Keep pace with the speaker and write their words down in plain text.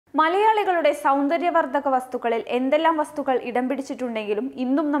മലയാളികളുടെ സൗന്ദര്യവർദ്ധക വസ്തുക്കളിൽ എന്തെല്ലാം വസ്തുക്കൾ ഇടം പിടിച്ചിട്ടുണ്ടെങ്കിലും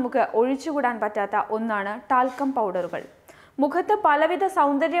ഇന്നും നമുക്ക് ഒഴിച്ചുകൂടാൻ പറ്റാത്ത ഒന്നാണ് ടാൽക്കം പൗഡറുകൾ. മുഖത്ത് പലവിധ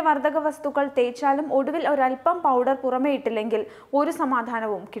സൗന്ദര്യവർദ്ധക വസ്തുക്കൾ തേച്ചാലും ഒടുവിൽ ഒരൽപ്പം പൗഡർ പുറമേ ഇട്ടില്ലെങ്കിൽ ഒരു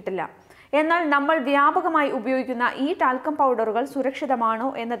സമാധാനവും കിട്ടില്ല. എന്നാൽ നമ്മൾ വ്യാപകമായി ഉപയോഗിക്കുന്ന ഈ ടാൽക്കം പൗഡറുകൾ സുരക്ഷിതമാണോ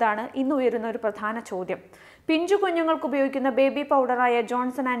എന്നതാണ് ഇന്ന് ഉയരുന്ന ഒരു പ്രധാന ചോദ്യം. പിഞ്ചു കുഞ്ഞുങ്ങൾക്ക് ഉപയോഗിക്കുന്ന ബേബി പൗഡറായ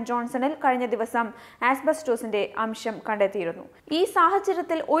ജോൺസൺ ആൻഡ് ജോൺസണിൽ കഴിഞ്ഞ ദിവസം ആസ്ബസ്റ്റോസിന്റെ അംശം കണ്ടെത്തിയിരുന്നു. ഈ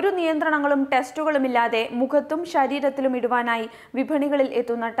സാഹചര്യത്തിൽ ഒരു നിയന്ത്രണങ്ങളും ടെസ്റ്റുകളുമില്ലാതെ മുഖത്തും ശരീരത്തിലും ഇടുവാനായി വിപണികളിൽ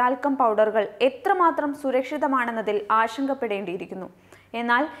എത്തുന്ന ടാൽക്കം പൗഡറുകൾ എത്രമാത്രം സുരക്ഷിതമാണെന്നതിൽ ആശങ്കപ്പെടേണ്ടിയിരിക്കുന്നു.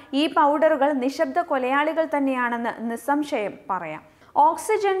 എന്നാൽ ഈ പൗഡറുകൾ നിശബ്ദ കൊലയാളികൾ തന്നെയാണെന്ന് നിസ്സംശയം പറയാം.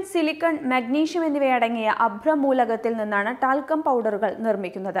 ഓക്സിജൻ, സിലിക്കൺ, മഗ്നീഷ്യം എന്നിവയടങ്ങിയ അഭ്രമൂലകത്തിൽ നിന്നാണ് ടാൽക്കം പൗഡറുകൾ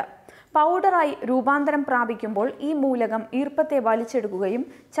നിർമ്മിക്കുന്നത്. പൗഡറായി രൂപാന്തരം പ്രാപിക്കുമ്പോൾ ഈ മൂലകം ഈർപ്പത്തെ വലിച്ചെടുക്കുകയും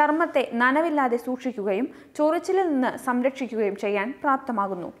ചർമ്മത്തെ നനവില്ലാതെ സൂക്ഷിക്കുകയും ചൊറിച്ചിലിൽ നിന്ന് സംരക്ഷിക്കുകയും ചെയ്യാൻ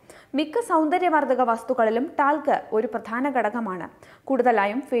പ്രാപ്തമാകുന്നു. മിക്ക സൗന്ദര്യവർദ്ധക വസ്തുക്കളിലും ടാൽക്ക് ഒരു പ്രധാന ഘടകമാണ്.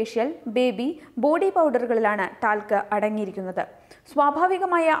 കൂടുതലായും ഫേഷ്യൽ, ബേബി, ബോഡി പൗഡറുകളിലാണ് ടാൽക്ക് അടങ്ങിയിരിക്കുന്നത്.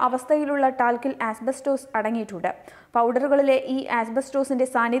 സ്വാഭാവികമായ അവസ്ഥയിലുള്ള ടാൽക്കിൽ ആസ്ബസ്റ്റോസ് അടങ്ങിയിട്ടുണ്ട്. പൗഡറുകളിലെ ഈ ആസ്ബസ്റ്റോസിന്റെ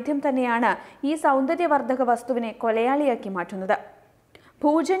സാന്നിധ്യം തന്നെയാണ് ഈ സൗന്ദര്യവർദ്ധക വസ്തുവിനെ കൊലയാളിയാക്കി മാറ്റുന്നത്.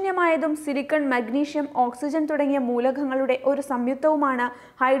 ഭൂജന്യമായതും സിലിക്കൺ, മഗ്നീഷ്യം, ഓക്സിജൻ തുടങ്ങിയ മൂലകങ്ങളുടെ ഒരു സംയുക്തവുമാണ്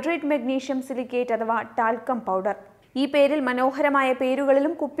ഹൈഡ്രേറ്റ് മഗ്നീഷ്യം സിലിക്കേറ്റ് അഥവാ ടാൽക്കം പൗഡർ. ഈ പേരിൽ മനോഹരമായ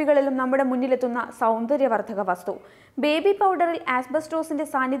പേരുകളിലും കുപ്പികളിലും നമ്മുടെ മുന്നിലെത്തുന്ന സൗന്ദര്യവർദ്ധക വസ്തു. ബേബി പൗഡറിൽ ആസ്ബസ്റ്റോസിന്റെ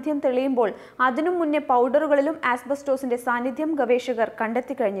സാന്നിധ്യം തെളിയുമ്പോൾ അതിനു മുന്നേ പൗഡറുകളിലും ആസ്ബസ്റ്റോസിന്റെ സാന്നിധ്യം ഗവേഷകർ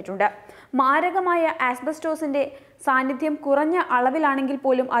കണ്ടെത്തി കഴിഞ്ഞിട്ടുണ്ട്. മാരകമായ ആസ്ബസ്റ്റോസിന്റെ സാന്നിധ്യം കുറഞ്ഞ അളവിലാണെങ്കിൽ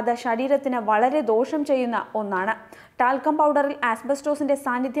പോലും അത് ശരീരത്തിന് വളരെ ദോഷം ചെയ്യുന്ന ഒന്നാണ്. ടാൽക്കം പൗഡറിൽ ആസ്ബസ്റ്റോസിന്റെ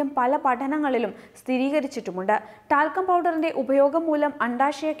സാന്നിധ്യം പല പഠനങ്ങളിലും സ്ഥിരീകരിച്ചിട്ടുമുണ്ട്. ടാൽക്കം പൗഡറിന്റെ ഉപയോഗം മൂലം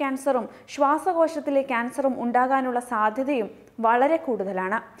അണ്ഡാശയ ക്യാൻസറും ശ്വാസകോശത്തിലെ ക്യാൻസറും ഉണ്ടാകാനുള്ള സാധ്യതയും വളരെ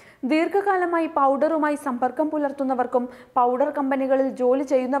കൂടുതലാണ്. ദീർഘകാലമായി പൗഡറുമായി സമ്പർക്കം പുലർത്തുന്നവർക്കും പൗഡർ കമ്പനികളിൽ ജോലി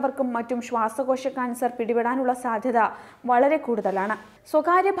ചെയ്യുന്നവർക്കും മറ്റും ശ്വാസകോശ ക്യാൻസർ പിടിപെടാനുള്ള സാധ്യത വളരെ കൂടുതലാണ്.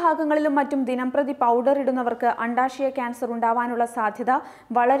 സ്വകാര്യ ഭാഗങ്ങളിലും മറ്റും ദിനംപ്രതി പൗഡർ ഇടുന്നവർക്ക് അണ്ഡാശയ ക്യാൻസർ ഉണ്ടാവാനുള്ള സാധ്യത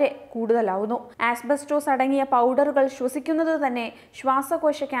വളരെ കൂടുതലാവുന്നു. ആസ്ബസ്റ്റോസ് അടങ്ങിയ പൗഡറുകൾ ശ്വസിക്കുന്നത് തന്നെ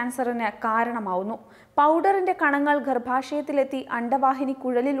ശ്വാസകോശ ക്യാൻസറിന് കാരണമാവുന്നു. പൗഡറിന്റെ കണങ്ങൾ ഗർഭാശയത്തിലെത്തി അണ്ഡവാഹിനി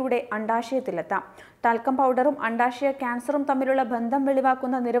കുഴലിലൂടെ അണ്ഡാശയത്തിലെത്താം. ടാൽക്കം പൗഡറും അണ്ഡാശയ ക്യാൻസറും തമ്മിലുള്ള ബന്ധം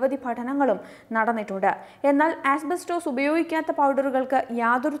വെളിവാക്കുന്ന നിരവധി പഠനങ്ങളും നടന്നിട്ടുണ്ട്. എന്നാൽ ആസ്ബസ്റ്റോസ് ഉപയോഗിക്കാത്ത പൗഡറുകൾക്ക്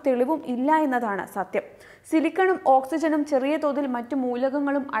യാതൊരു തെളിവും ഇല്ല എന്നതാണ് സത്യം. സിലിക്കണും ഓക്സിജനും ചെറിയ തോതിൽ മറ്റു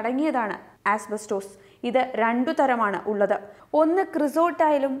മൂലകങ്ങളും അടങ്ങിയതാണ് ആസ്ബസ്റ്റോസ്. ഇത് രണ്ടു തരമാണ് ഉള്ളത്. ഒന്ന്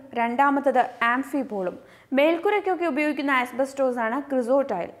ക്രിസോടൈലും രണ്ടാമത്തത് ആംഫിബോളും. മേൽക്കുരയ്ക്കൊക്കെ ഉപയോഗിക്കുന്ന ആസ്ബസ്റ്റോസ് ആണ്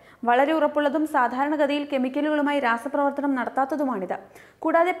ക്രിസോടൈൽ. വളരെ ഉറപ്പുള്ളതും സാധാരണഗതിയിൽ കെമിക്കലുകളുമായി രാസപ്രവർത്തനം നടത്താത്തതുമാണിത്.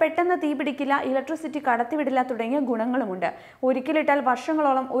 കൂടാതെ പെട്ടെന്ന് തീപിടിക്കില്ല, ഇലക്ട്രിസിറ്റി കടത്തിവിടില്ല തുടങ്ങിയ ഗുണങ്ങളുമുണ്ട്. ഒരിക്കലിട്ടാൽ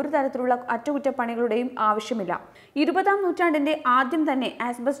വർഷങ്ങളോളം ഒരു തരത്തിലുള്ള അറ്റകുറ്റപ്പണികളുടെയും ആവശ്യമില്ല. 20-ാം നൂറ്റാണ്ടിന്റെ ആദ്യം തന്നെ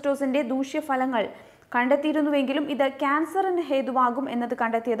ആസ്ബസ്റ്റോസിന്റെ ദൂഷ്യഫലങ്ങൾ കണ്ടെത്തിയിരുന്നുവെങ്കിലും ഇത് ക്യാൻസറിന് ഹേതുവാകും എന്നത്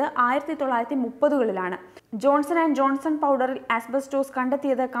കണ്ടെത്തിയത് 1930കളിലാണ്. ജോൺസൺ ആൻഡ് ജോൺസൺ പൗഡറിൽ ആസ്ബസ്റ്റോസ്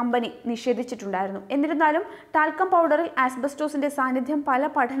കണ്ടെത്തിയത് കമ്പനി നിഷേധിച്ചിട്ടുണ്ടായിരുന്നു. എന്നിരുന്നാലും ടാൽക്കം പൗഡറിൽ ആസ്ബസ്റ്റോസിന്റെ സാന്നിധ്യം പല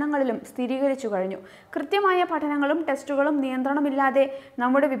പഠനങ്ങളിലും സ്ഥിരീകരിച്ചു കഴിഞ്ഞു. കൃത്യമായ പഠനങ്ങളും ടെസ്റ്റുകളും നിയന്ത്രണമില്ലാതെ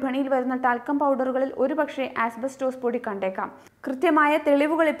നമ്മുടെ വിപണിയിൽ വരുന്ന ടാൽക്കം പൗഡറുകളിൽ ഒരുപക്ഷെ ആസ്ബസ്റ്റോസ് പൊടി കണ്ടേക്കാം. കൃത്യമായ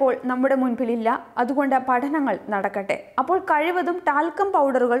തെളിവുകൾ ഇപ്പോൾ നമ്മുടെ മുൻപിലില്ല. അതുകൊണ്ട് പഠനങ്ങൾ നടക്കട്ടെ. അപ്പോൾ കഴിവതും ടാൽക്കം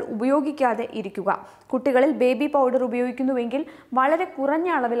പൗഡറുകൾ ഉപയോഗിക്കാതെ ഇരിക്കുക. കുട്ടികളിൽ ബേബി പൗഡർ ഉപയോഗിക്കുന്നുവെങ്കിൽ വളരെ കുറഞ്ഞ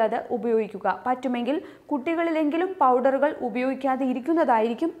അളവിൽ അത് ഉപയോഗിക്കുക. പറ്റുമെങ്കിൽ കുട്ടികളിലെങ്കിലും പൗഡറുകൾ ഉപയോഗിക്കാതെ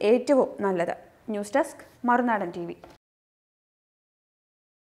ഇരിക്കുന്നതായിരിക്കും ഏറ്റവും നല്ലത്. ന്യൂസ് ഡെസ്ക്, മറുനാടൻ TV.